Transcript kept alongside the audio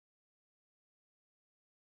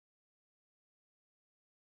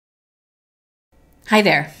Hi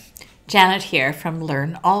there, Janet here from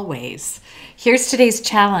Learn Always. Here's today's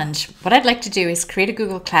challenge. What I'd like to do is create a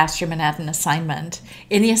Google Classroom and add an assignment.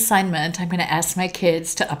 In the assignment, I'm going to ask my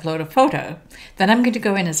kids to upload a photo. Then I'm going to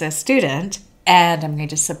go in as a student and I'm going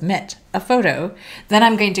to submit a photo. Then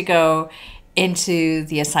I'm going to go into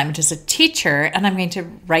the assignment as a teacher and I'm going to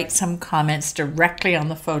write some comments directly on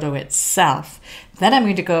the photo itself. Then I'm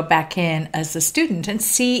going to go back in as a student and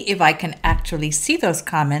see if I can actually see those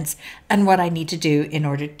comments and what I need to do in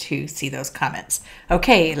order to see those comments.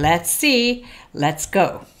 Okay, let's see. Let's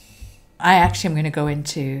go. I actually am going to go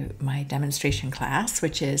into my demonstration class,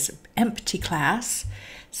 which is empty class.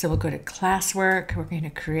 So we'll go to classwork. We're going to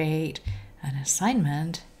create an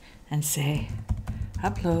assignment and say,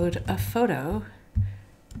 upload a photo,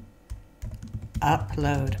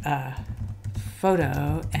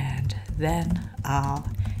 and then I'll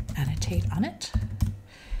annotate on it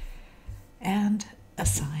and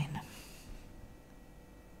assign.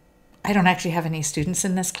 I don't actually have any students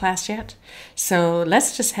in this class yet, so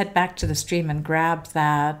let's just head back to the stream and grab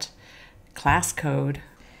that class code.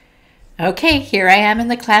 Okay, here I am in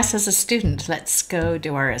the class as a student. Let's go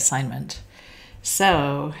do our assignment.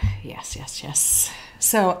 So, yes.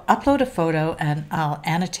 So upload a photo and I'll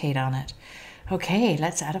annotate on it. Okay,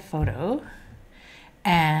 let's add a photo.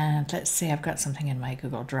 And let's say I've got something in my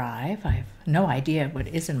Google Drive. I have no idea what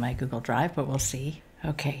is in my Google Drive, but we'll see.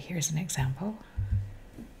 Okay, here's an example.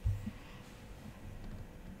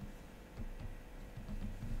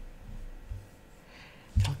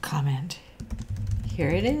 Little comment. Here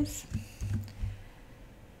it is.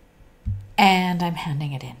 And I'm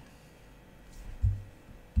handing it in.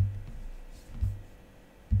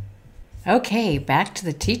 Okay, back to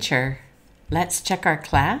the teacher. Let's check our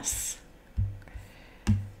class.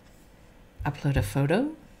 Upload a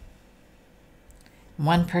photo.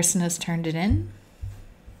 One person has turned it in.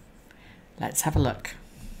 Let's have a look.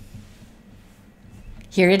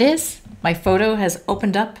 Here it is. My photo has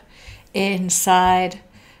opened up inside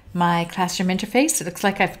my classroom interface. It looks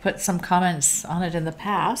like I've put some comments on it in the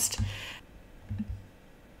past.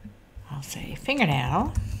 I'll say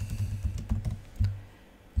fingernail.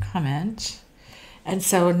 Comment. And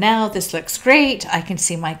so now this looks great. I can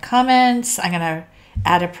see my comments. I'm going to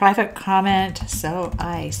add a private comment so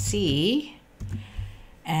I see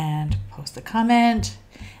and post the comment.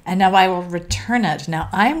 And now I will return it. Now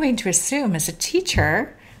I'm going to assume as a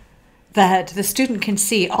teacher that the student can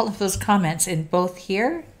see all of those comments in both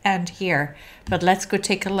here and here. But let's go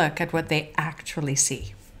take a look at what they actually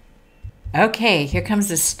see. Okay, here comes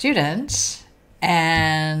the student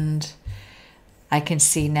and I can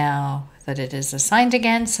see now that it is assigned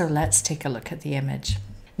again, so let's take a look at the image.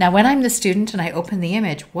 Now, when I'm the student and I open the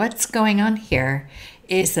image, what's going on here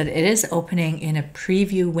is that it is opening in a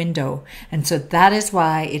preview window. And so that is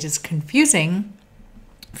why it is confusing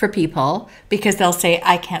for people, because they'll say,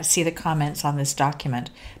 I can't see the comments on this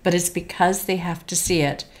document, but it's because they have to see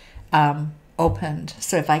it opened.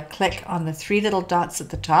 So if I click on the three little dots at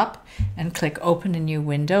the top and click open a new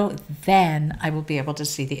window, then I will be able to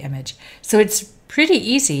see the image. So it's pretty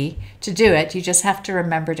easy to do it. You just have to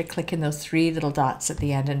remember to click in those three little dots at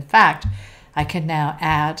the end. In fact, I can now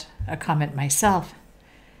add a comment myself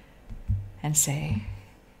and say,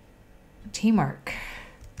 teamwork.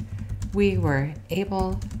 We were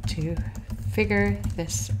able to figure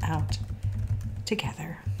this out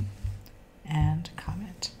together, and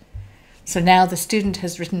comment. So now the student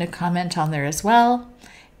has written a comment on there as well,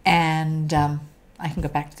 and I can go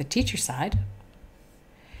back to the teacher side.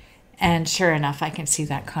 And sure enough, I can see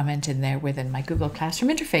that comment in there within my Google Classroom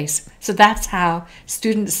interface. So that's how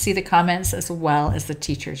students see the comments as well as the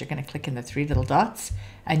teachers. You're going to click in the three little dots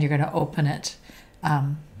and you're going to open it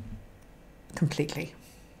completely.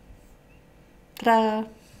 Ta-da!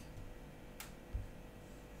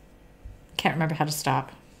 Can't remember how to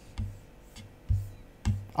stop.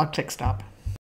 I'll click stop.